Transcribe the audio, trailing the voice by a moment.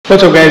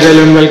What's up guys,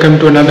 hello and welcome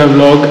to another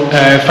vlog.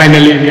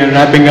 Finally we are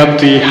wrapping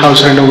up the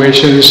house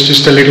renovations.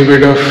 Just a little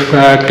bit of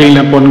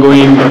cleanup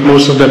ongoing, but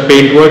most of the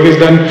paint work is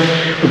done.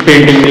 We're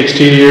painting the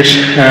exteriors.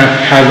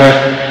 Have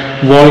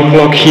a wall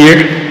clock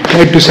here.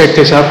 Tried to set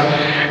this up.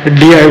 A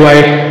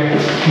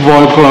DIY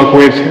wall clock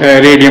with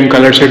radium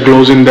color so it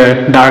glows in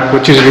the dark,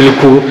 which is really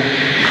cool.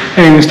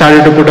 And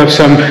started to put up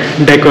some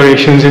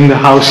decorations in the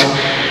house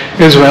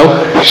as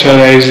well. So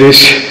there is this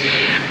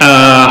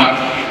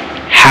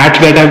hat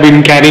that I've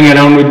been carrying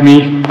around with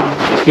me.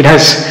 It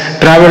has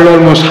traveled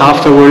almost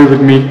half the world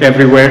with me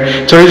everywhere.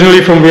 It's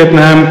originally from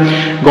Vietnam,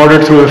 got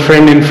it through a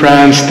friend in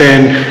France,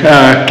 then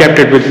kept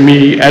it with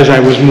me as I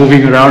was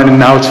moving around, and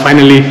now it's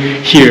finally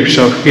here.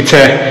 So it's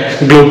a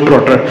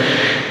globetrotter.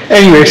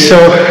 Anyway,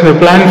 so the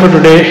plan for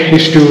today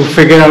is to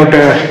figure out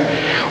a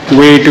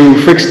way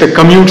to fix the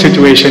commute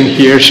situation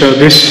here. So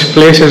this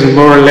place is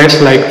more or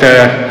less like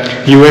the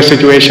US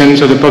situation,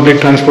 so the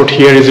public transport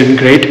here isn't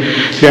great.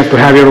 You have to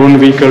have your own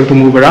vehicle to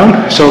move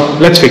around. So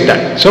let's fix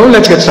that. So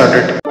let's get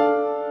started.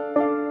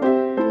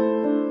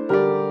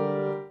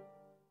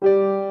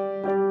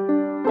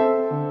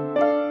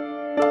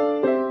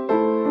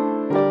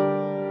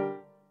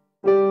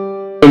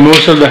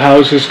 Most of the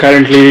house is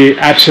currently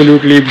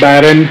absolutely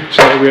barren,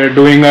 so we are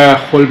doing a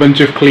whole bunch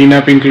of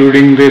cleanup,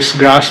 including this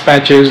grass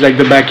patches like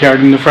the backyard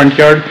and the front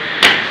yard,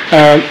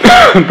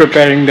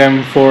 preparing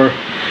them for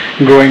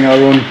growing our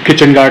own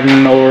kitchen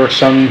garden or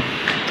some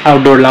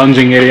outdoor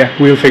lounging area.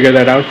 We'll figure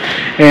that out,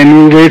 and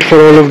we'll wait for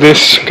all of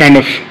this kind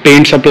of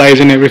paint supplies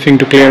and everything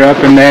to clear up,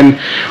 and then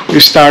we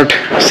start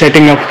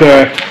setting up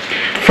the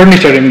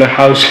furniture in the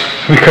house,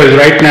 because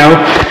right now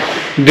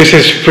this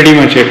is pretty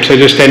much it. So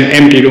just an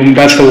empty room.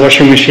 That's the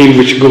washing machine,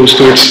 which goes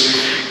to its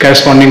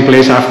corresponding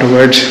place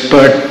afterwards.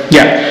 But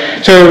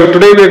yeah, so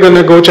today we're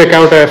gonna go check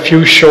out a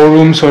few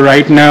showrooms. So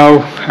right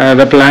now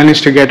the plan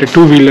is to get a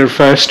two-wheeler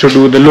first to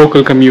do the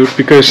local commute,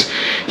 because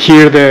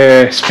here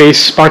the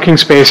parking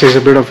space is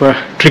a bit of a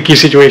tricky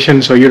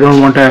situation, so you don't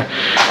want a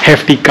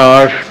hefty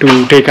car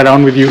to take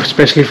around with you,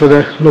 especially for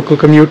the local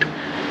commute.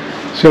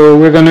 So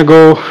we're gonna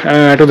go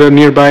to the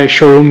nearby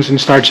showrooms and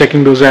start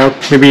checking those out,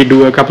 maybe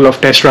do a couple of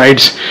test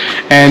rides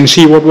and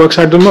see what works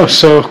out the most.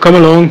 So come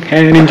along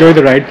and enjoy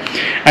the ride.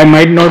 I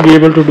might not be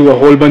able to do a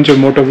whole bunch of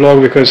motor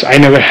vlog because I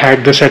never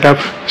had the setup,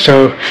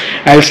 so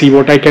I'll see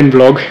what I can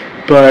vlog,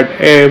 but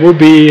it will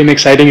be an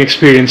exciting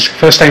experience,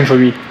 first time for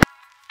me.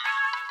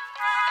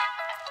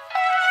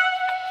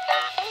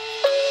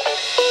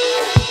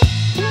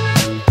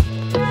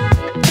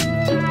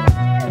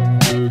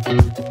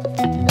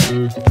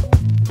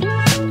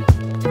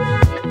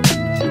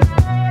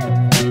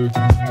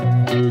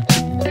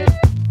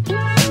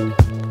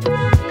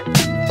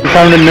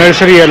 Found a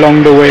nursery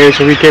along the way,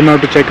 so we came out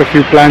to check a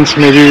few plants.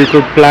 Maybe we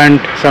could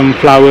plant some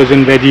flowers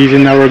and veggies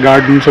in our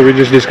garden, so we're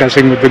just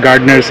discussing with the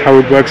gardeners how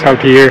it works out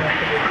here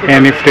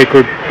and if they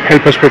could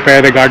help us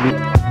prepare the garden.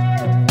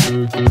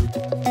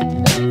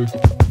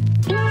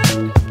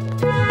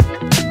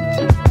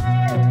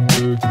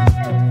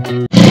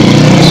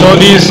 So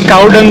these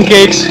cow dung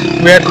cakes,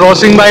 we are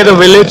crossing by the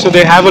village, so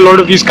they have a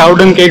lot of these cow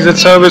dung cakes that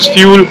serve as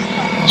fuel.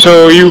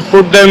 So you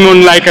put them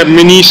on like a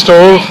mini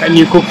stove and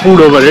you cook food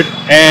over it,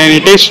 and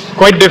it tastes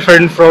quite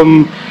different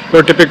from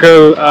your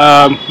typical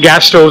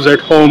gas stoves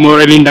at home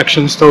or an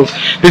induction stove.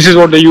 This is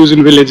what they use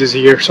in villages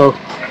here, so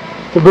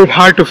it's a bit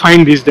hard to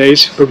find these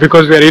days, but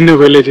because we are in a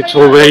village, it's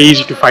all very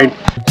easy to find.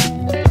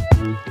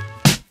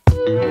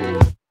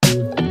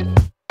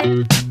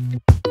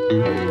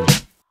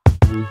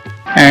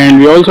 And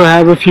we also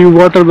have a few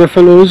water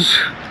buffaloes,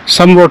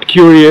 somewhat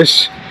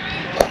curious.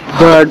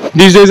 But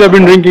these days I've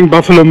been drinking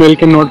buffalo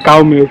milk and not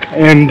cow milk,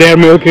 and their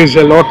milk is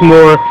a lot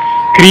more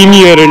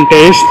creamier in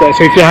taste. So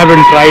if you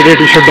haven't tried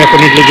it, you should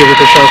definitely give it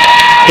a shot.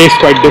 Tastes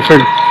quite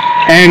different.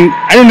 And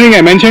I don't think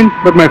I mentioned,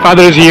 but my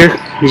father is here.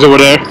 He's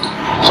over there.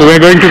 So we're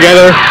going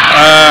together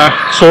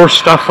source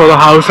stuff for the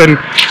house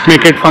and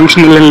make it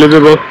functional and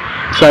livable.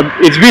 So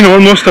it's been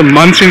almost a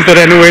month since the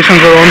renovations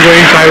were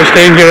ongoing, so I was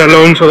staying here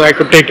alone so that I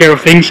could take care of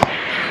things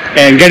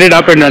and get it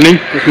up and running.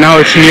 But now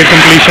it's near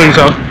completion,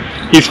 so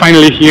he's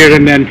finally here,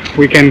 and then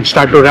we can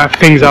start to wrap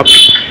things up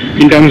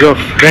in terms of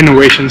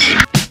renovations.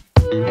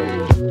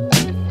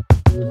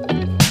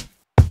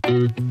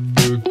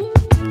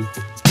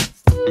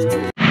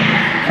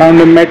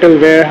 Found a metal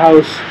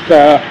warehouse,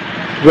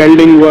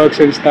 welding works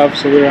and stuff,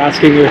 so we're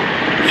asking a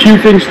few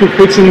things to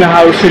fix in the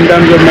house in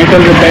terms of metal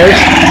repairs.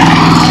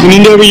 In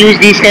India we use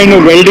these kind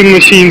of welding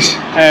machines,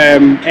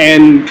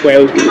 and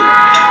well,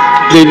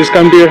 they just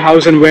come to your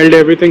house and weld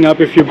everything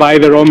up if you buy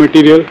the raw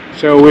material.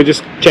 So we're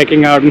just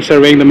checking out and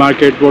surveying the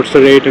market, what's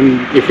the rate,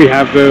 and if we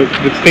have the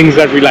things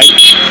that we like.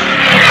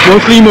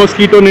 Mostly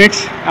mosquito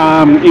nets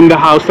in the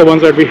house. The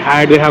ones that we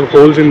had, they have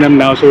holes in them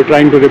now, so we're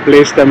trying to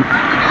replace them,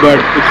 but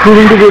it's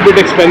proving to be a bit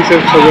expensive,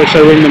 so we're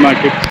surveying the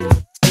market.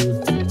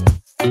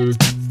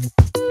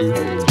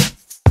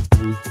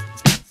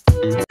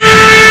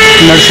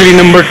 Nursery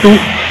number 2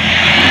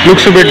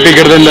 looks a bit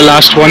bigger than the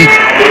last one.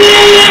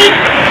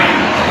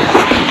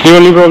 The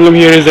only problem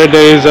here is that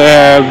there is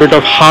a bit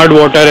of hard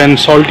water and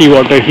salty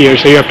water here,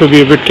 so you have to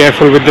be a bit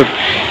careful with the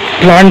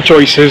plant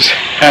choices.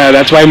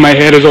 That's why my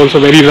hair is also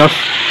very rough.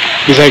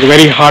 It's like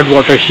very hard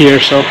water here,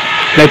 so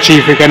let's see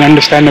if we can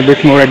understand a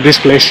bit more at this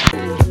place.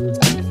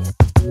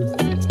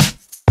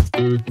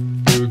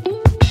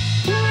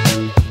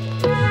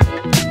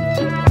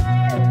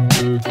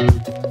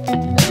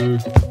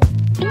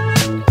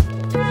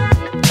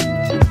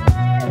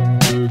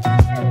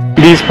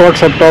 These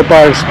pots up top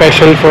are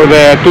special for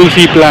the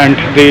tulsi plant,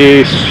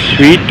 the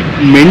sweet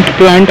mint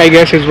plant, I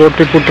guess is what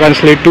it would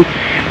translate to.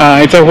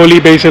 It's a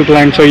holy basil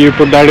plant, so you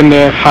put that in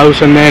the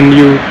house and then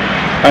you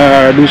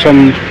do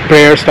some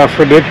prayer stuff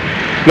with it.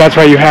 That's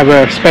why you have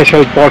a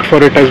special pot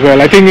for it as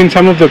well. I think in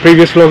some of the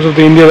previous vlogs of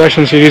the India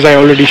Darshan series I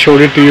already showed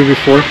it to you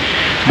before,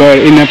 but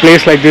in a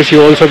place like this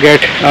you also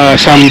get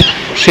some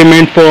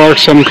cement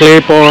pots, some clay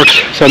pots,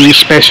 some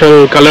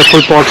special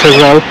colorful pots as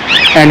well,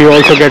 and you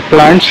also get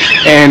plants.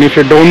 And if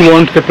you don't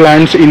want the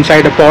plants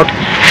inside a pot,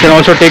 you can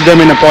also take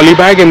them in a poly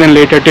bag and then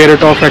later tear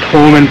it off at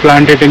home and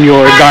plant it in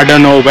your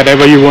garden or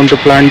wherever you want to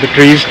plant the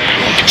trees.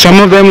 Some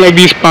of them, like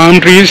these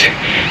palm trees,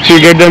 so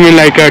you get them in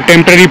like a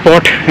temporary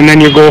pot and then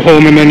you go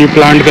home and then you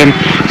plant them.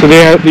 So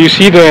they are, you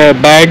see the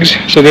bags,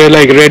 so they're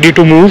like ready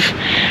to move,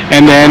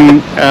 and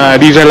then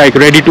these are like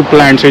ready to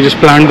plant, so you just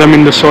plant them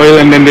in the soil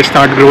and then they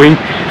start growing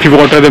if you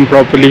water them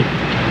properly.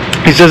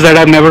 It's just that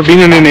I've never been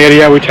in an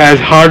area which has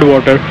hard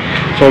water,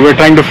 so we're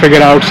trying to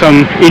figure out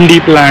some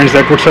indie plants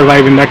that would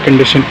survive in that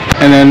condition.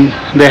 And then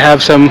they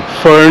have some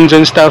ferns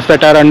and stuff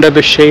that are under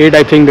the shade.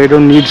 I think they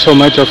don't need so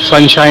much of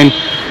sunshine,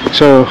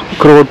 so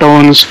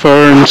crotons,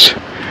 ferns,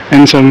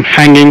 and some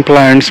hanging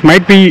plants,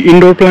 might be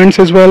indoor plants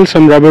as well,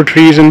 some rubber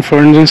trees and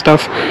ferns and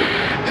stuff.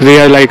 So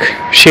they are like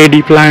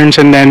shady plants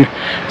and then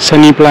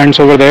sunny plants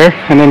over there,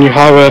 and then you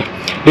have a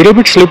little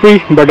bit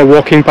slippery but a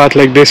walking path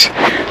like this.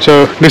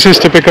 So this is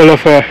typical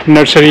of a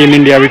nursery in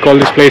India. We call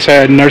this place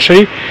a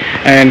nursery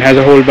and has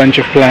a whole bunch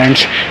of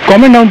plants.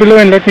 Comment down below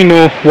and let me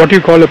know what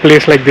you call a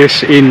place like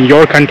this in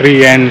your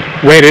country and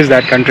where is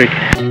that country.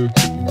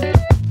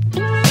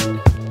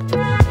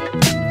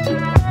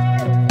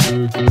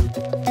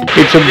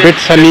 It's a bit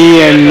sunny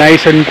and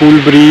nice and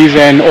cool breeze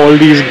and all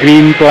these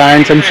green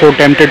plants. I'm so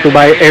tempted to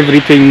buy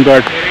everything,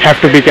 but have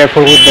to be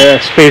careful with the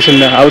space in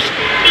the house.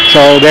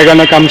 So they're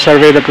gonna come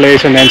survey the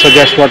place and then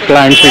suggest what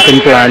plants we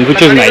can plant,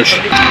 which is nice.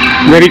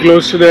 Very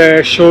close to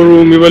the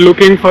showroom. We were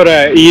looking for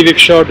a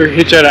e-rickshaw to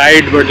hitch a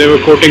ride, but they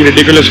were quoting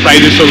ridiculous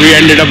prices, so we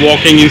ended up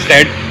walking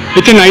instead.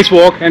 It's a nice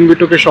walk and we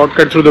took a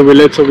shortcut through the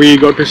village, so we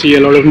got to see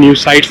a lot of new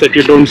sights that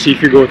you don't see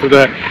if you go through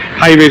the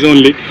highways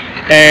only.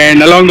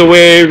 And along the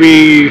way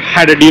we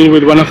had a deal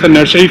with one of the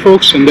nursery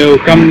folks, and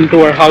they'll come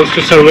to our house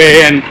to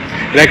survey and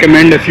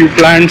recommend a few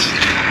plants.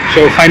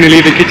 So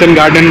finally the kitchen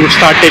garden will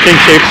start taking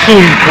shape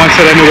soon once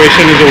the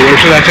renovation is over,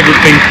 so that's a good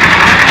thing.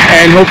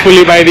 And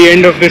hopefully by the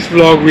end of this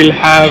vlog we'll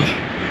have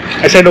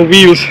a set of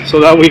wheels so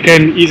that we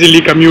can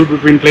easily commute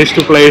between place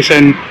to place,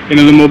 and you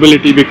know, the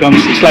mobility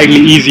becomes slightly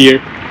easier.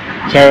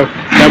 So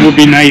that would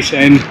be nice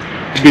and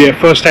be a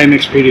first time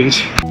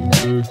experience.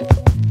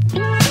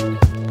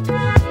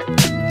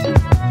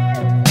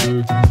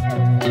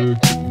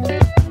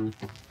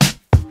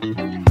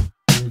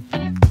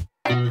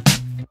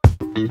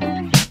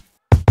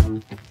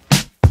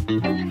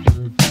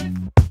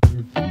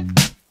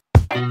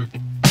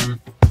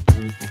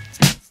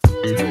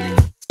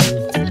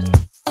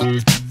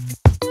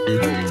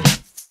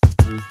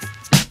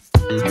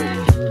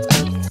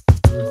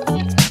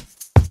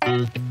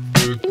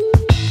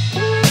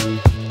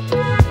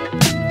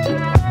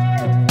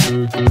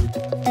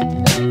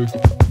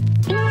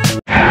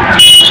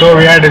 So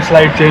we had a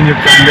slight change of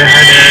plan. They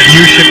had a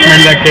new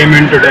shipment that came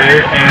in today,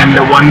 and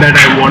the one that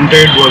I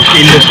wanted was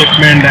in the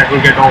shipment that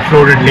will get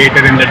offloaded later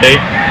in the day.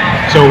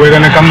 So we're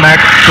gonna come back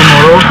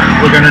tomorrow.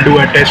 We're gonna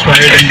do a test ride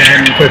and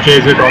then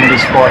purchase it on the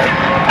spot.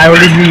 I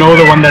already know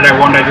the one that I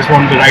want. I just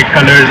want the right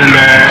colors and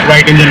the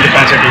right engine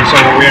capacity. So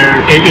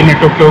we're taking a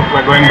tuk-tuk.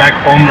 We're going back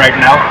home right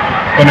now.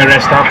 Gonna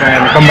rest up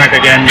and come back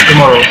again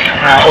tomorrow.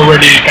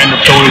 Already kind of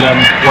told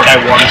them what I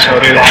want, so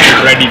they'll have it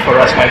ready for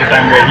us by the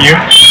time we're here.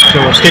 So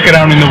stick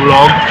around in the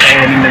vlog,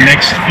 and in the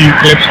next few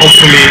clips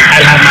hopefully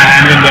I'll have my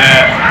hand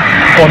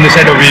on the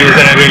set of wheels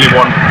that I really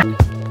want.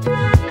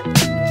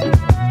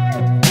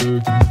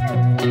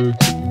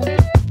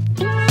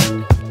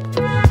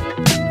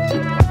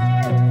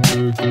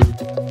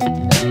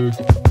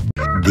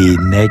 The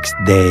next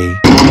day.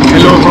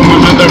 Hello from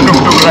another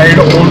tuk-tuk ride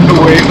on the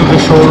way to the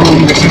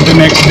showroom. This is the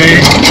next day.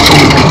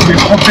 We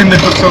hopped in the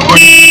tuk-tuk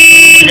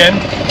again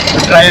to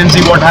try and see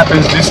what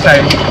happens this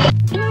time.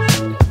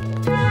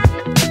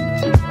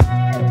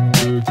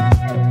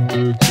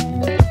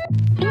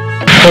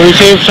 So we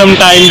saved some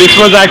time. This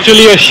was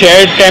actually a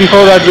shared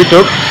tempo that we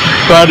took,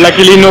 but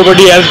luckily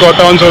nobody else got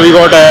on, so we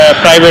got a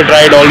private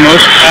ride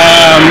almost.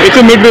 It's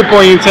a midway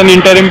point, it's an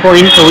interim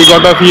point, so we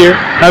got off here.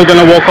 Now we're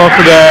gonna walk off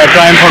to the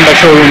Triumph Honda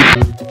showroom.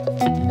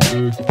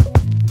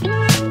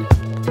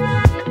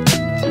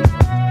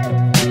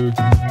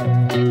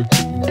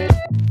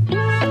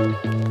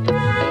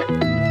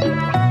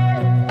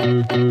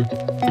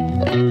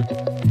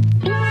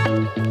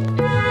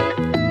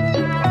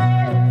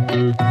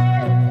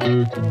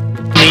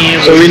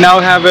 So we now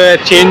have a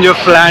change of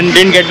plan.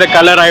 Didn't get the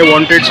color I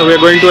wanted, so we're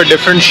going to a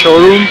different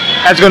showroom.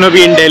 That's going to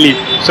be in Delhi.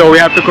 So we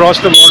have to cross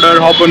the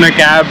border, hop on a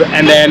cab,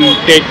 and then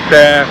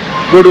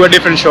go to a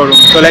different showroom.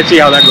 So let's see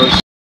how that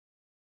goes.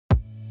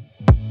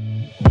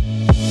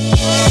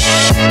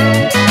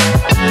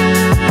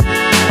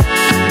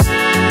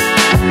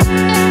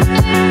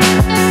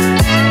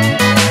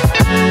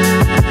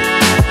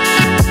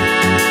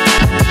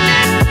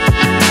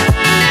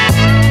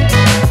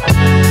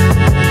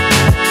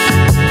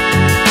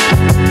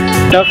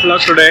 Tough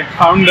luck today.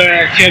 Found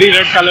the cherry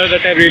red color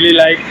that I really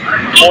like.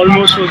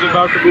 Almost was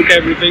about to book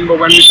everything, but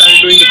when we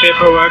started doing the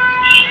paperwork,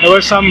 there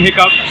was some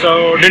hiccup,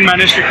 so didn't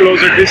manage to close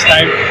it this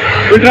time.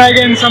 We'll try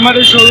again some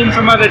other showroom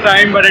some other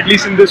time, but at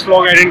least in this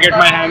vlog I didn't get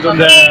my hands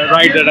on the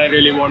ride that I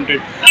really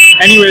wanted.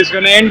 Anyways,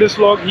 gonna end this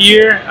vlog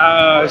here.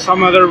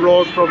 Some other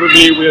vlog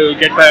probably will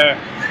get the...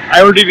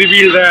 I already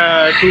revealed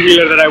the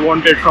two-wheeler that I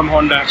wanted from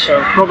Honda,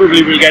 so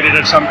probably we'll get it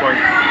at some point.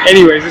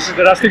 Anyways, this is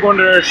the Rustic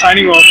Wanderer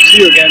signing off.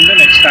 See you again the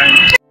next time.